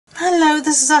Hello,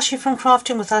 this is Ashee from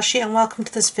Crafting with Ashee and welcome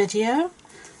to this video.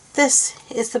 This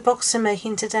is the box I'm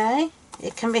making today.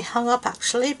 It can be hung up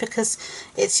actually because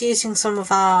it's using some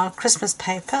of our Christmas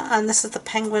paper, and this is the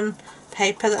penguin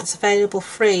paper that's available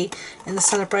free in the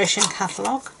celebration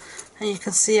catalogue. And you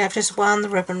can see I've just wound the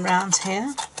ribbon round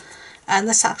here, and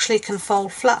this actually can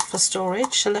fold flat for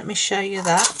storage, so let me show you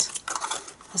that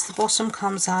as the bottom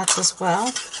comes out as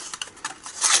well.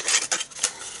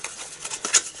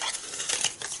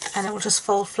 And it will just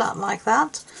fold flat like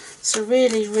that. It's a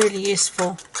really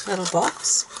useful little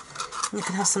box. You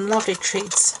can have some lovely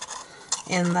treats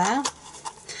in there.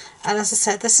 And as I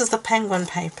said, this is the penguin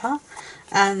paper,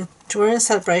 and we're in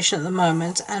celebration at the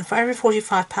moment, and for every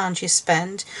 £45 you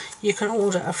spend you can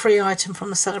order a free item from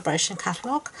the celebration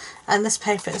catalogue, and this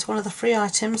paper is one of the free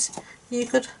items you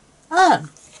could earn.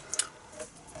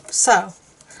 So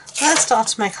let's start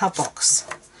to make our box.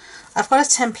 I've got a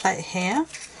template here,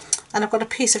 and I've got a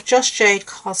piece of Just Jade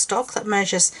cardstock that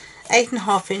measures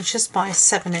 8.5 inches by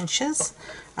 7 inches,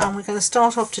 and we're going to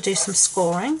start off to do some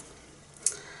scoring,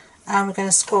 and we're going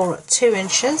to score at 2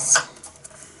 inches,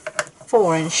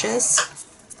 4 inches,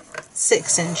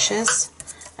 6 inches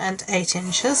and 8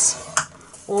 inches,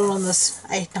 all on this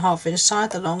 8.5 inch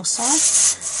side, the long side.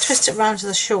 Twist it round to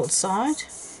the short side,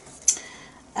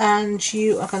 and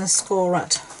you are going to score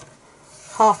at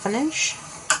 1/2 inch,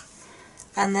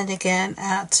 and then again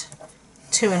at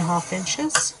 2.5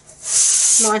 inches,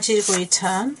 90-degree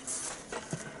turn,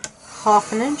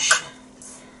 1/2 inch,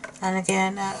 and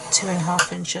again at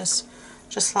 2.5 inches,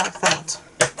 just like that.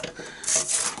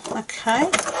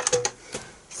 Okay,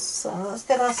 so let's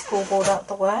get our scoreboard out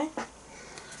the way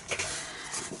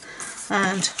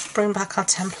and bring back our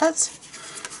template,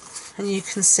 and you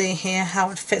can see here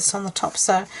how it fits on the top.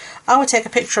 So I would take a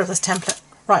picture of this template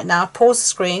right now, pause the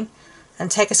screen and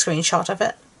take a screenshot of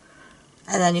it,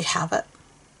 and then you have it.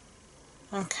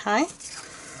 Okay,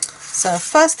 so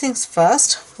first things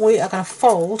first, we are going to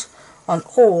fold on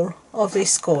all of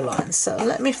these score lines. So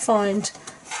let me find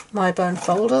my bone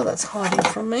folder that's hiding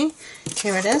from me.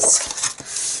 Here it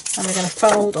is, and we're going to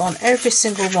fold on every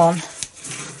single one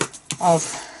of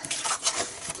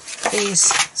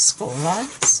these score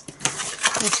lines.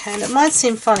 Okay, and it might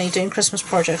seem funny doing Christmas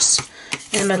projects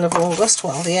in the middle of August,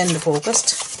 well, the end of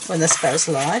August when this goes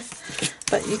live,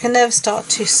 but you can never start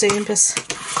too soon because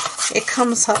it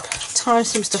comes up, time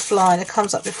seems to fly, and it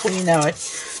comes up before you know it.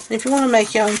 And if you want to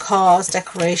make your own cards,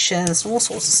 decorations, and all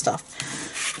sorts of stuff,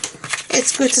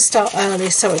 it's good to start early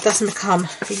so it doesn't become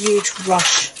a huge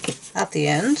rush at the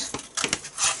end.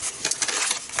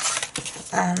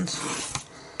 And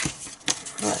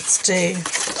let's do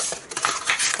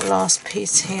the last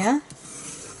piece here,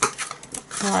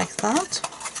 like that.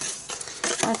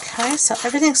 Okay, so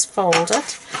everything's folded,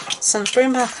 so let's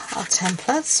bring back our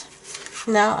templates.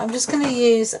 Now I'm just going to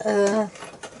use a,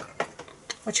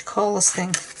 what you call this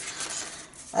thing,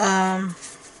 a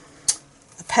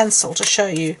pencil to show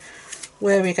you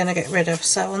where we're going to get rid of.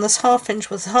 So on this 1/2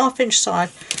 inch, with the 1/2 inch side,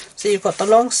 so you've got the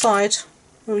long side,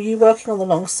 you're working on the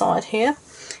long side here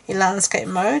in landscape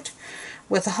mode.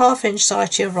 With the 1/2 inch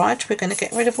side to your right, we're going to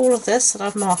get rid of all of this that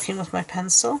I'm marking with my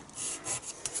pencil.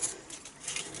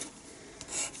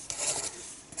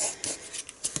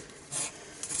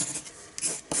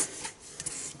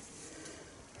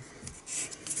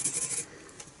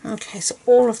 Okay, so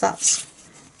all of that's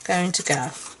going to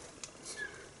go.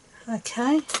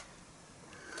 Okay,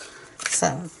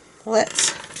 so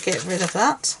let's get rid of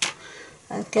that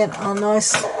and get our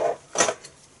nice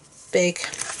big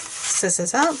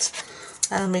scissors out,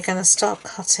 and we're going to start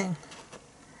cutting.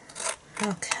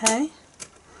 Okay,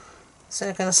 so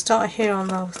we're going to start here on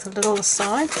the little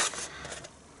side,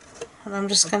 and I'm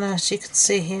just going to, as you can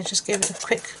see here, just give it a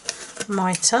quick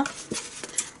mitre.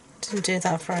 Didn't do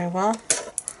that very well.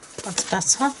 That's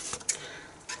better.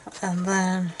 And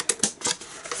then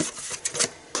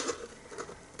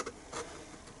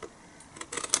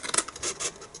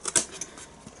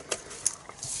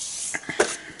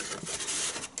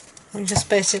we're just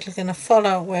basically going to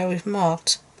follow where we've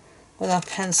marked with our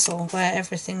pencil, where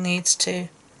everything needs to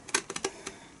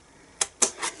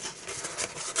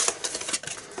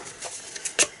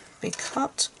be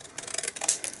cut.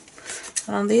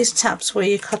 And on these tabs where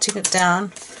you're cutting it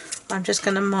down, I'm just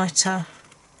going to mitre,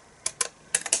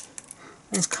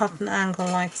 means cut an angle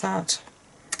like that,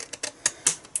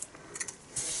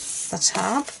 the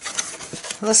tab.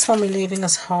 This one we're leaving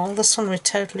as whole, this one we're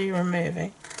totally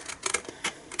removing.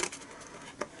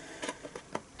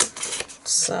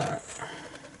 So,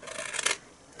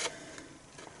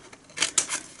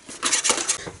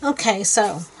 okay,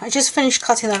 so I just finished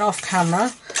cutting that off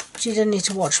camera, but you didn't need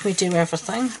to watch me do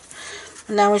everything.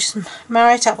 And now we just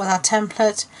marry it up with our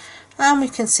template, and we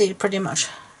can see it pretty much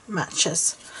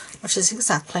matches, which is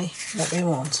exactly what we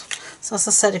want. So as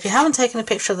I said, if you haven't taken a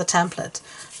picture of the template,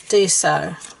 do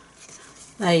so.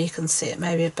 There you can see it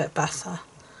maybe a bit better.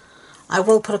 I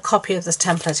will put a copy of this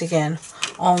template again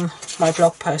on my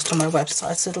blog post on my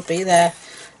website, so it'll be there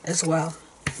as well.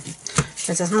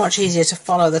 It's much easier to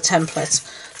follow the template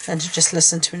than to just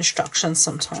listen to instructions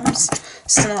sometimes.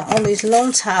 So now on these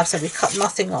long tabs that we cut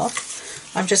nothing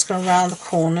off, I'm just going to round the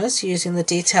corners using the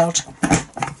detailed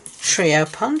trio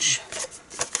punch.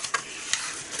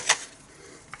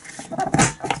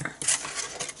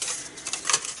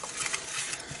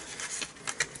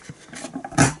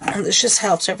 And this just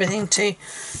helps everything to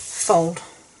fold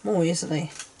more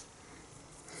easily.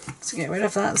 So get rid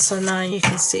of that. So now you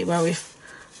can see where we've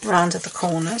rounded the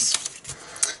corners.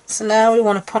 So now we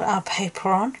want to put our paper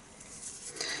on.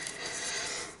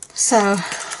 So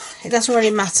it doesn't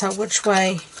really matter which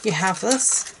way you have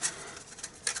this,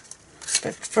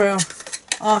 but for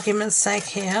argument's sake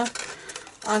here,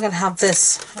 I'm going to have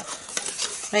this,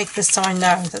 make this so I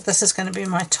know that this is going to be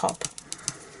my top.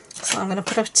 So I'm going to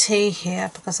put a T here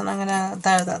because then I'm going to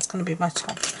know that's going to be my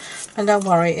top. And don't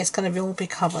worry, it's going to all be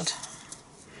covered.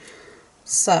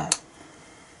 So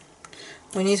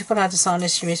we need to put our designer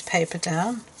series paper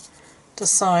down,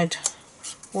 decide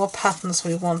what patterns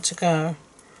we want to go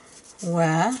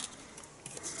where.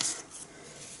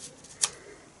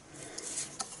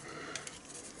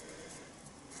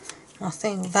 I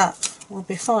think that will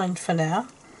be fine for now.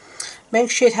 Make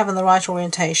sure you're having the right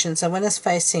orientation, so when it's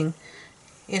facing,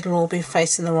 it'll all be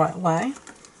facing the right way.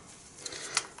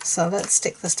 So let's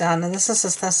stick this down, and this is,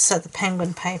 as I said, the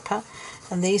penguin paper,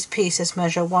 and these pieces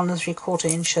measure 1 3/4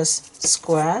 inches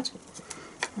squared,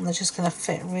 and they're just going to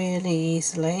fit really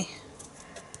easily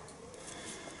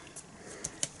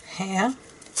here.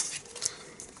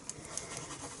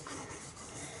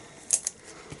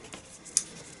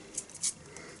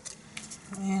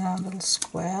 In our little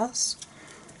squares.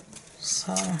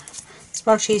 So it's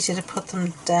much easier to put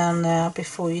them down now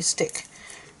before you stick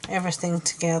everything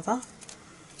together.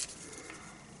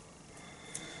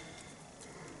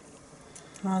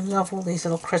 I love all these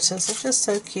little critters, they're just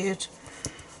so cute.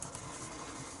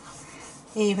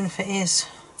 Even if it is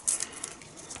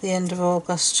the end of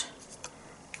August,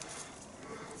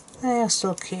 they are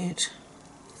still cute.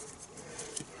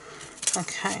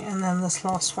 Okay, and then this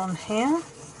last one here,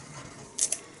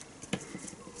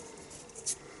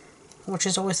 which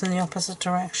is always in the opposite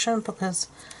direction, because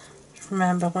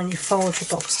remember, when you fold your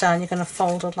box down, you're going to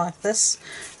fold it like this,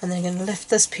 and then you're going to lift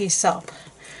this piece up,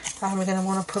 and we're going to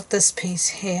want to put this piece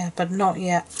here, but not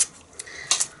yet,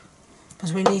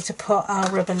 because we need to put our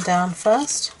ribbon down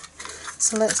first.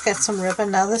 So let's get some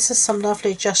ribbon. Now this is some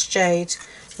lovely Just Jade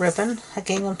ribbon, a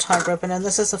gingham type ribbon, and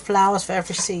this is the Flowers for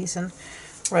Every Season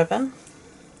ribbon.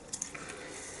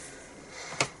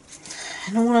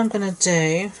 And all I'm going to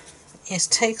do is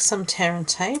take some tear and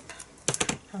tape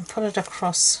and put it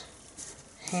across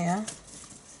here,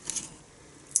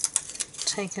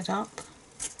 take it up,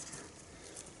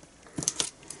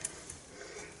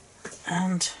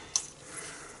 and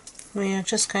we are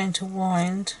just going to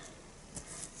wind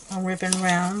our ribbon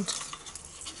round.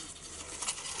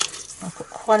 I've got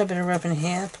quite a bit of ribbon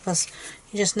here because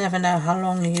you just never know how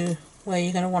long where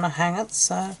you're going to want to hang it,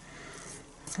 so I'm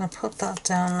going to put that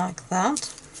down like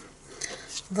that.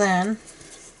 Then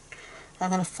I'm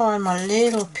going to find my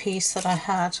little piece that I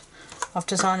had of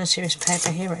designer series paper.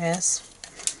 Here it is,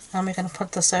 and we're going to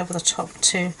put this over the top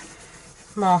to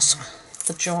mask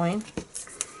the join.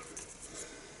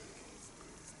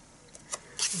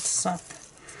 So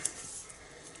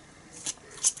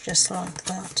just like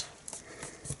that.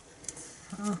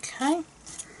 Okay,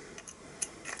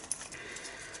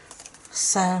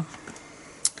 so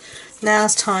now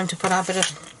it's time to put our bit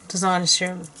of designer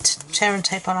series tear and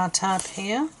tape on our tab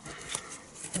here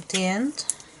at the end.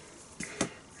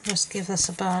 Just give this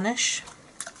a burnish,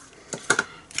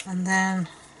 and then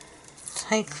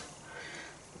take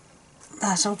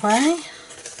that away,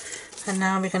 and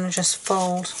now we're going to just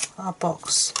fold our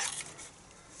box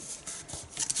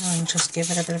and just give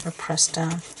it a bit of a press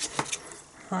down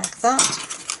like that.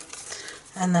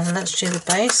 And then let's do the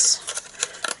base,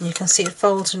 and you can see it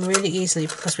folds in really easily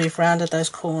because we've rounded those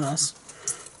corners.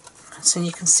 So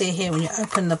you can see here when you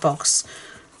open the box,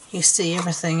 you see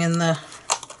everything in the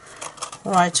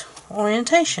right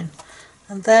orientation,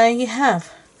 and there you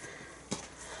have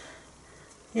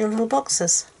your little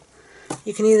boxes.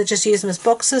 You can either just use them as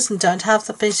boxes and don't have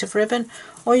the piece of ribbon,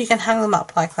 or you can hang them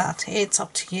up like that. It's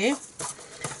up to you.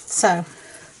 So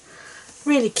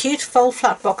really cute fold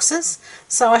flat boxes.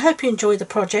 So I hope you enjoyed the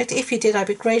project. If you did, I'd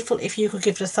be grateful if you could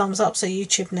give it a thumbs up so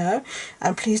YouTube know,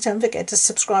 and please don't forget to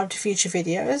subscribe to future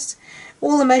videos.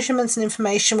 All the measurements and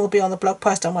information will be on the blog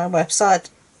post on my website,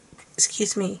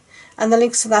 excuse me, and the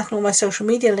links to that and all my social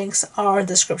media links are in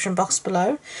the description box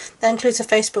below. That includes a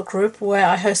Facebook group where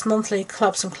I host monthly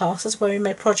clubs and classes where we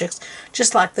make projects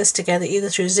just like this together, either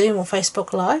through Zoom or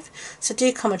Facebook Live, so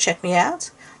do come and check me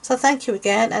out. So thank you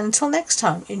again, and until next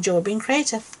time, enjoy being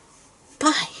creative.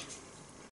 Bye.